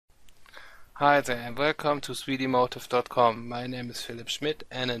Hi there and welcome to 3dmotive.com. My name is Philipp Schmidt,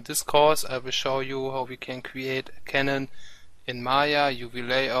 and in this course I will show you how we can create a cannon in Maya,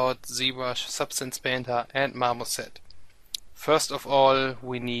 UVLayout, Zbrush, Substance Painter and Marmoset. First of all,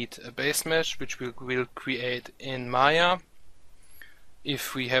 we need a base mesh which we will create in Maya.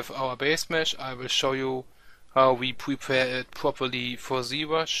 If we have our base mesh, I will show you how we prepare it properly for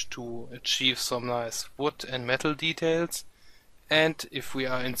Zbrush to achieve some nice wood and metal details. And if we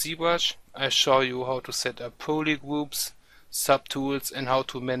are in Zbrush, I show you how to set up poly groups, subtools, and how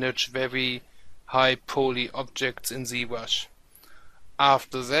to manage very high poly objects in Zbrush.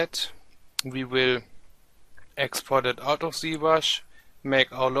 After that, we will export it out of Zbrush,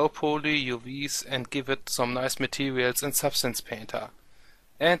 make our low poly UVs, and give it some nice materials in Substance Painter.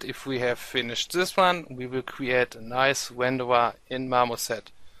 And if we have finished this one, we will create a nice renderer in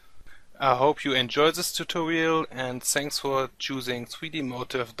Marmoset. I hope you enjoyed this tutorial, and thanks for choosing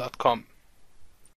 3dmotive.com.